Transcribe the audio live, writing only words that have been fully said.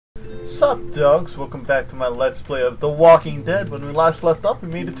Sup, dogs? Welcome back to my Let's Play of The Walking Dead. When we last left off, we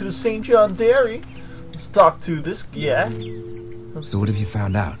made it to the St. John Dairy. Let's talk to this guy. So what have you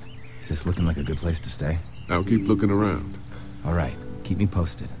found out? Is this looking like a good place to stay? I'll keep looking around. All right, keep me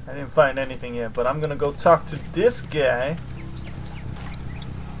posted. I didn't find anything yet, but I'm gonna go talk to this guy.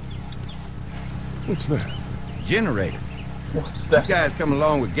 What's that? Generator. What's that? You guys come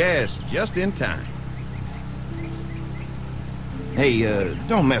along with gas just in time. Hey,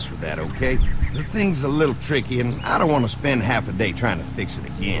 don't mess with that, okay? The thing's a little tricky, and I don't want to spend half a day trying to fix it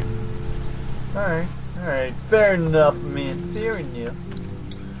again. Alright. Fair enough, man. Fair enough.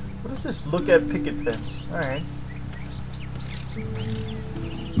 What is this? Look at picket fence. Alright.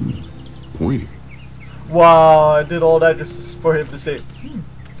 Pointy. Wow, I did all that just for him to say,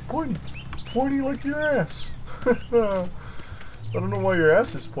 pointy. Pointy like your ass. I don't know why your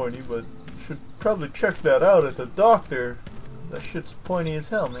ass is pointy, but you should probably check that out at the doctor. That shit's pointy as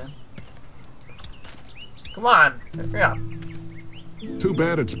hell, man. Come on, yeah. Too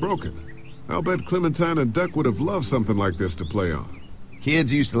bad it's broken. I'll bet Clementine and Duck would have loved something like this to play on.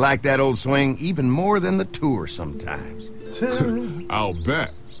 Kids used to like that old swing even more than the tour sometimes. I'll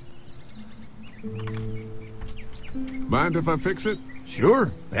bet. Mind if I fix it? Sure,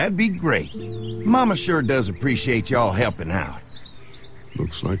 that'd be great. Mama sure does appreciate y'all helping out.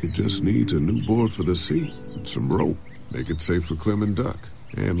 Looks like it just needs a new board for the seat and some rope. Make it safe for Clem and Duck.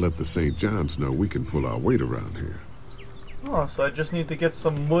 And let the St. John's know we can pull our weight around here. Oh, so I just need to get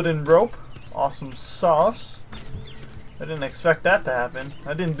some wood and rope. Awesome sauce. I didn't expect that to happen.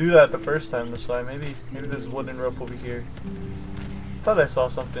 I didn't do that the first time, so maybe there's wood and rope over here. Thought I saw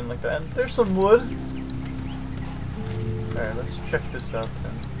something like that. And there's some wood. Alright, let's check this out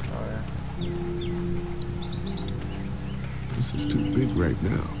then. Alright. This is too big right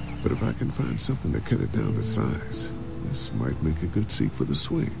now, but if I can find something to cut it down to size, this might make a good seat for the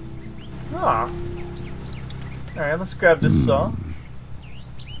swing. Ah. Alright, let's grab this saw.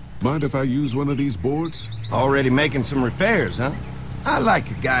 Mind if I use one of these boards? Already making some repairs, huh? I like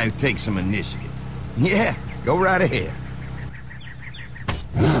a guy who takes some initiative. Yeah, go right ahead.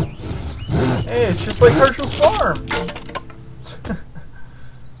 Hey, it's just like Herschel's farm.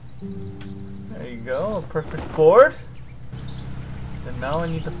 There you go, a perfect board. And now I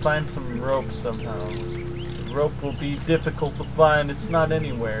need to find some rope somehow. The rope will be difficult to find. It's not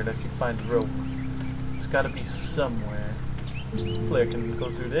anywhere that you find rope. It's gotta be somewhere. Hopefully I can go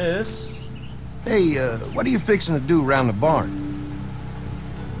through this. Hey, what are you fixing to do around the barn?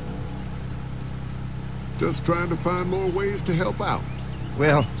 Just trying to find more ways to help out.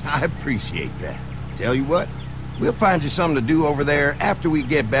 Well, I appreciate that. Tell you what, we'll find you something to do over there after we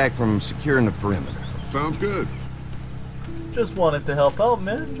get back from securing the perimeter. Sounds good. Just wanted to help out,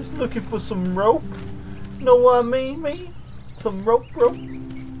 man. Just looking for some rope. Know what I mean, man? Some rope. I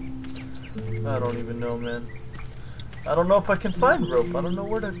don't even know, man. I don't know if I can find rope. I don't know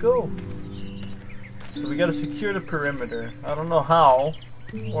where to go. So we gotta secure the perimeter. I don't know how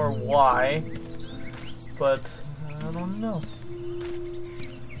or why, but I don't know.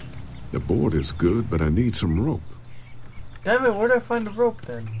 The board is good, but I need some rope. Damn it, where do I find the rope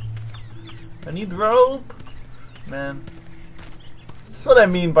then? I need rope! Man. That's what I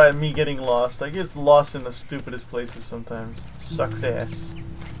mean by me getting lost. I get lost in the stupidest places sometimes. It sucks ass.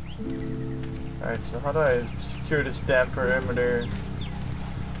 Alright, so how do I secure this damn perimeter?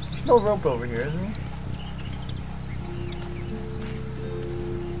 There's no rope over here, is there?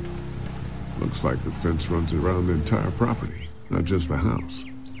 Looks like the fence runs around the entire property, not just the house.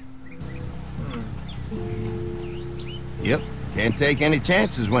 Yep, can't take any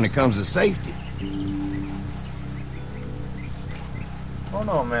chances when it comes to safety. Oh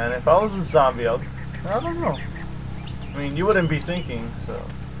no, man. If I was a zombie, I don't know. I mean, you wouldn't be thinking, so.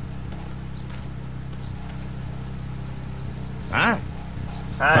 Hi.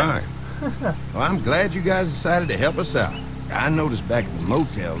 Hi. Well, I'm glad you guys decided to help us out. I noticed back at the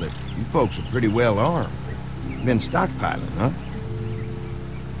motel that you folks are pretty well armed. Been stockpiling, huh?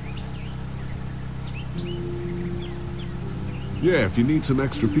 Yeah, if you need some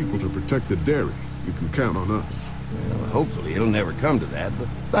extra people to protect the dairy, you can count on us. Well, hopefully it'll never come to that, but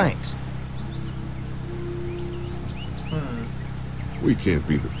thanks. We can't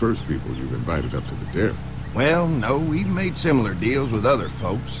be the first people you've invited up to the dairy. Well, no, we've made similar deals with other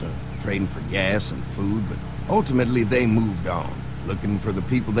folks, trading for gas and food, but ultimately they moved on, looking for the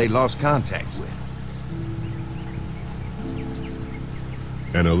people they lost contact with.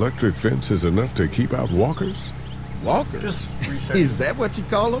 An electric fence is enough to keep out walkers? Walkers? Just research. Is that what you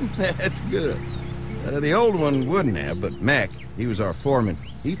call them? That's good. The old one wouldn't have, but Mac, he was our foreman.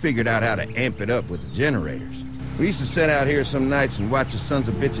 He figured out how to amp it up with the generators. We used to sit out here some nights and watch the sons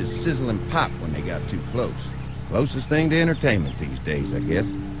of bitches sizzle and pop when they got too close. Closest thing to entertainment these days, I guess.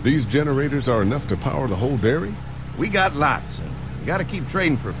 These generators are enough to power the whole dairy? We got lots, and we gotta keep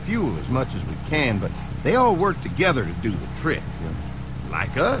trading for fuel as much as we can, but they all work together to do the trick, you know?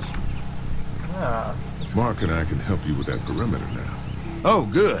 Like us. Ah, Mark and I can help you with that perimeter now. Oh,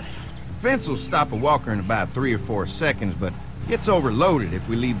 good. The fence will stop a walker in about 3 or 4 seconds, but gets overloaded if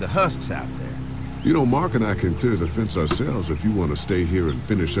we leave the husks out there. You know, Mark and I can clear the fence ourselves if you want to stay here and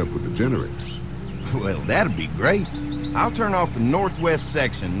finish up with the generators. Well, that'd be great. I'll turn off the northwest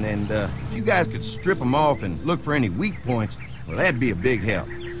section, and if you guys could strip them off and look for any weak points, well, that'd be a big help.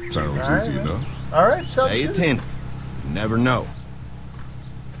 Sounds All right, easy man. enough. Alright, sounds Stay good. attentive. You never know.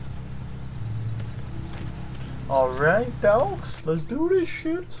 Alright, dogs. Let's do this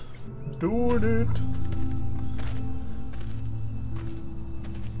shit. Doing it.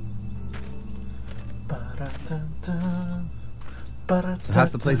 Ba-da-dun-dun. So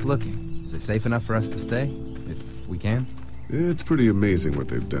how's the place looking? Is it safe enough for us to stay? If we can? It's pretty amazing what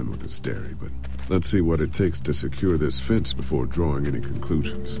they've done with this dairy, but let's see what it takes to secure this fence before drawing any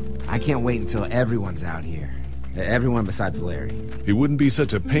conclusions. I can't wait until everyone's out here. Everyone besides Larry. He wouldn't be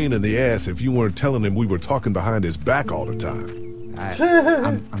such a pain in the ass if you weren't telling him we were talking behind his back all the time.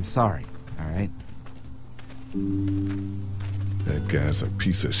 I'm sorry, alright? That guy's a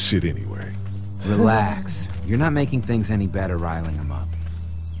piece of shit anyway. Relax. You're not making things any better riling him up.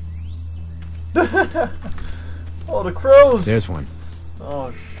 Oh, the crows! There's one.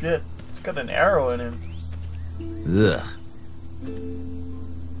 Oh shit. It's got an arrow in him. Ugh.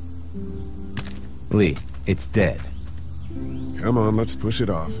 Lee, it's dead. Come on, let's push it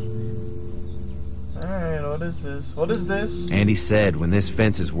off. Alright, what is this? What is this? Andy said when this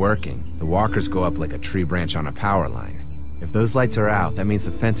fence is working, the walkers go up like a tree branch on a power line. If those lights are out, that means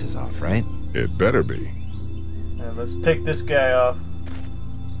the fence is off, right? It better be. Yeah, let's take this guy off.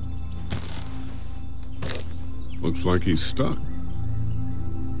 Looks like he's stuck.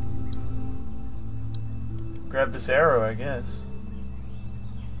 Grab this arrow, I guess.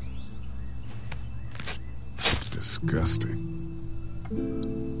 Disgusting.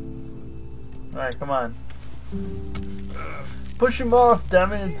 Alright, come on. Push him off,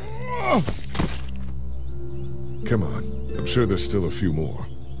 damn it. Come on. I'm sure there's still a few more.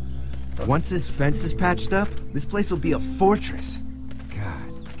 Once this fence is patched up, this place will be a fortress. God,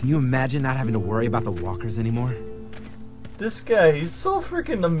 can you imagine not having to worry about the walkers anymore? This guy, he's so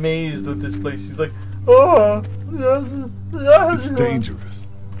freaking amazed with this place. He's like, oh, It's dangerous.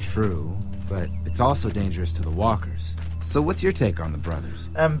 True, but it's also dangerous to the walkers. So what's your take on the brothers?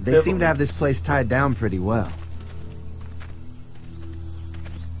 They seem to have this place tied down pretty well.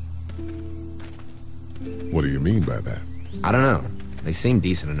 What do you mean by that? I don't know. They seem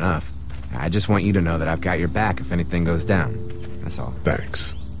decent enough. I just want you to know that I've got your back if anything goes down. That's all.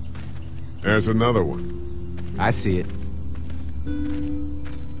 Thanks. There's another one. I see it.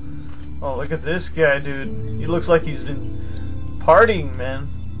 Oh, look at this guy, dude. He looks like he's been partying, man.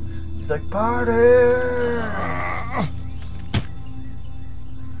 He's like, party!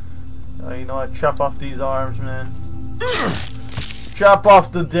 Oh, you know what? Chop off these arms, man. Chop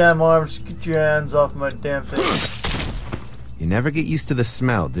off the damn arms. Get your hands off my damn thing. You never get used to the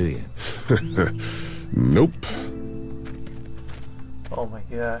smell, do you? Nope. Oh my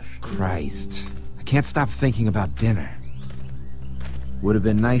gosh. Christ. I can't stop thinking about dinner. Would have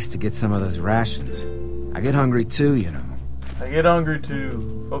been nice to get some of those rations. I get hungry too, you know. I get hungry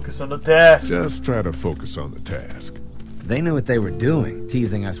too. Focus on the task. Just try to focus on the task. They knew what they were doing,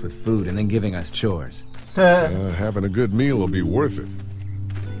 teasing us with food and then giving us chores. Having a good meal will be worth it.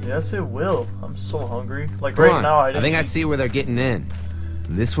 Yes, it will. I'm so hungry. Like Come right on. now, I I didn't think I eat. see where they're getting in.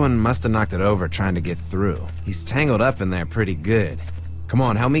 This one must have knocked it over trying to get through. He's tangled up in there pretty good. Come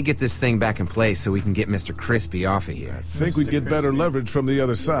on, help me get this thing back in place so we can get Mr. Crispy off of here. Think we'd get better leverage from the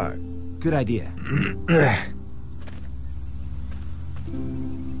other side. Good idea.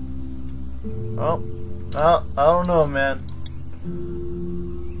 Well, I don't know, man.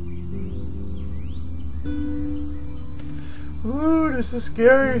 Ooh, this is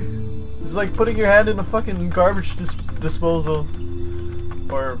scary. It's like putting your hand in a fucking garbage disposal.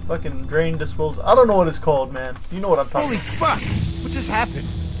 Or fucking drain disposal. I don't know what it's called, man. You know what I'm talking Holy fuck! What just happened?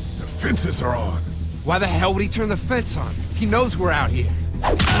 The fences are on. Why the hell would he turn the fence on? He knows we're out here.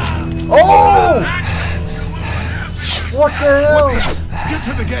 Oh! What the hell? Get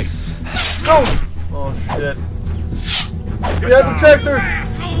to the gate. No! Oh shit. Grab the tractor!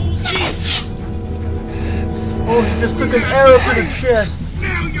 Jesus! Oh, he just took an arrow to the chest.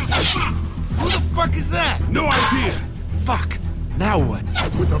 Who the fuck is that? No idea. Fuck. Now what?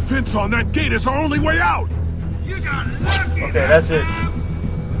 With the fence on, that gate is our only way out. Okay, that's it.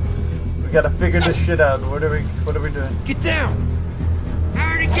 We gotta figure this shit out. What are we doing? Get down! I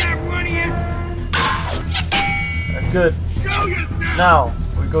already got one of you. That's good. Show yourself. Now,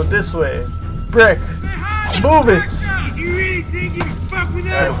 we go this way. Brick! Move it! You really think you can fuck with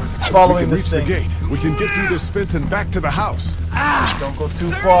Alright, us? we're We following can this reach the thing. gate. We can get through this fence and back to the house. Don't go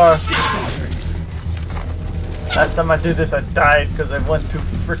too far. Last time I did this, I died because I went too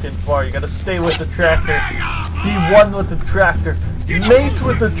freaking far. You gotta stay with the tractor. Be one with the tractor. Mate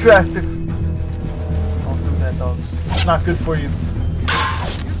with the tractor. Don't do that, dogs. It's not good for you.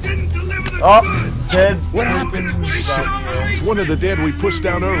 Oh, dead. What happened? Alright, It's one of the dead we pushed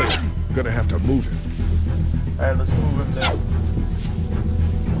down earlier. Gonna have to move it. let's move him then.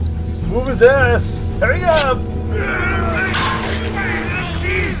 Move his ass! Hurry up!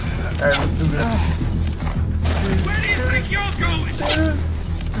 Alright, let's do this. Where do you think you're going?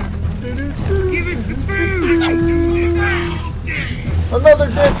 Give it some food. Another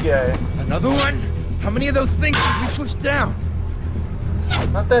dead guy. Another one? How many of those things did we push down?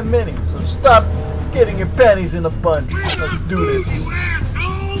 Not that many, so stop getting your panties in a bunch. Let's do this.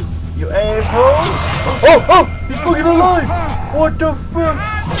 You asshole! Oh! He's fucking alive! What the fuck?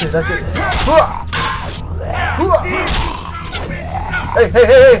 Okay, that's it.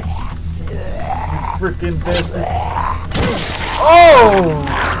 Hey! You freaking bastard. Oh!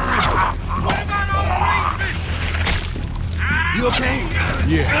 You okay?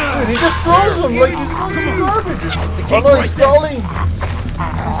 Yeah. Dude, he just throws him like he's fucking garbage. Oh no, he's crawling!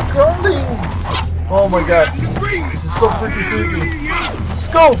 He's crawling! Oh my god. This is so freaking creepy.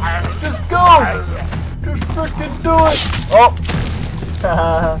 Just go! Just go! Just freaking do it! Oh!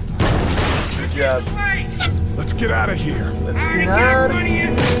 Haha. Good job. Let's get out of here. Let's get out of here.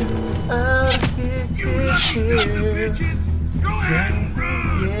 Out of here.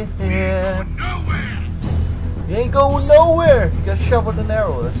 Yeah. He ain't going nowhere. He got shot with an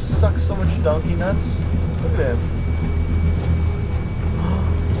arrow. That sucks so much, donkey nuts. Look at him.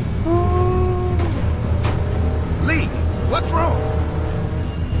 Lee, what's wrong?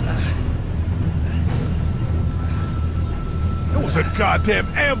 There was a goddamn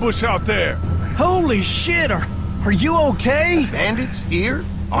ambush out there. Holy shit, are you okay? Bandits here?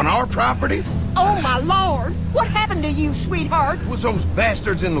 On our property? Oh, my lord! What happened to you, sweetheart? It was those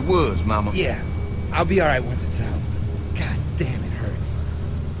bastards in the woods, Mama. Yeah, I'll be alright once it's out. God damn, it hurts.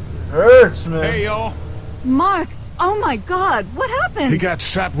 Hurts, man. Hey, y'all. Mark, oh my god, what happened? He got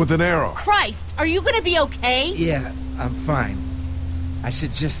shot with an arrow. Christ, are you gonna be okay? Yeah, I'm fine. I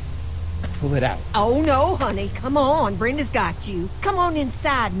should just pull it out. Oh, no, honey. Come on. Brenda's got you. Come on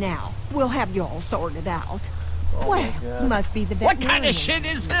inside now. We'll have you all sorted out. Oh Well, my God. you must be the What kind veterinarian. of shit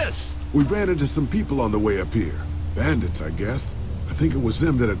is this? We ran into some people on the way up here. Bandits, I guess. I think it was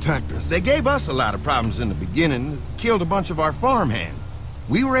them that attacked us. They gave us a lot of problems in the beginning, killed a bunch of our farmhands.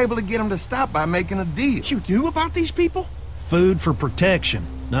 We were able to get them to stop by making a deal. You knew about these people? Food for protection.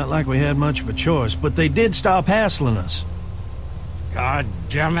 Not like we had much of a choice, but they did stop hassling us. God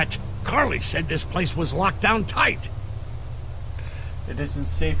damn it. Carly said this place was locked down tight. It isn't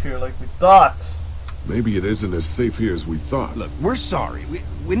safe here like we thought. Maybe it isn't as safe here as we thought. Look, we're sorry.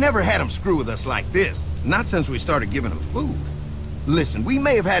 We never had them screw with us like this. Not since we started giving them food. Listen, we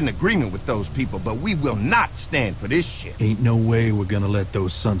may have had an agreement with those people, but we will not stand for this shit. Ain't no way we're gonna let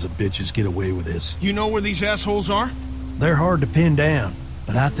those sons of bitches get away with this. You know where these assholes are? They're hard to pin down,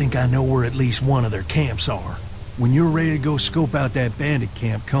 but I think I know where at least one of their camps are. When you're ready to go scope out that bandit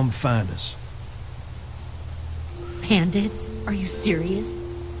camp, come find us. Bandits? Are you serious?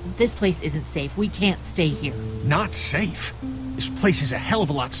 This place isn't safe. We can't stay here. Not safe. This place is a hell of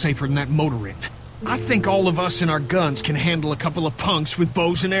a lot safer than that motor inn. I think all of us and our guns can handle a couple of punks with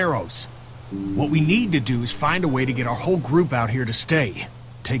bows and arrows. What we need to do is find a way to get our whole group out here to stay.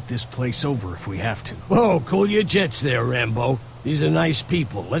 Take this place over if we have to. Whoa, cool your jets there, Rambo. These are nice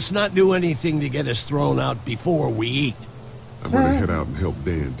people. Let's not do anything to get us thrown out before we eat. I'm gonna head out and help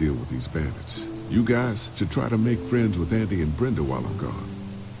Dan deal with these bandits. You guys should try to make friends with Andy and Brenda while I'm gone.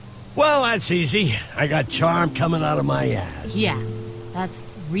 Well, that's easy. I got charm coming out of my ass. Yeah, that's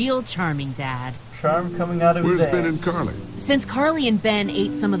real charming, Dad. Charm coming out of Where's his Ben ass. and Carly? Since Carly and Ben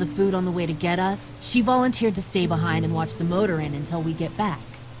ate some of the food on the way to get us, she volunteered to stay behind and watch the motor inn until we get back.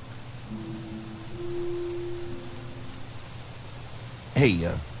 Hey,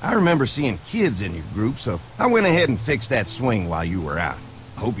 I remember seeing kids in your group, so I went ahead and fixed that swing while you were out.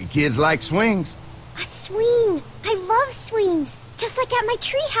 Hope you kids like swings. A swing! I love swings! Just like at my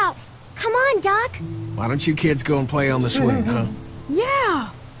treehouse! Come on, Doc! Why don't you kids go and play on the swing, huh? Yeah!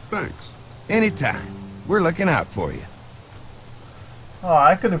 Thanks. Anytime. We're looking out for you. Oh,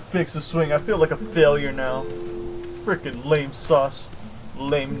 I couldn't fix a swing. I feel like a failure now. Frickin' lame sauce.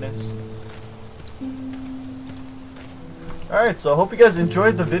 Lameness. Alright, so I hope you guys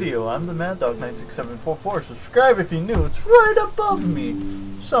enjoyed the video. I'm the Mad Dog 96744. Subscribe if you're new. It's right above me.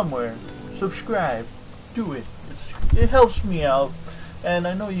 Somewhere. Subscribe. Do it. It helps me out. And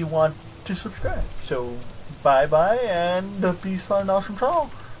I know you want to subscribe. So, bye-bye and peace on Awesome Talk.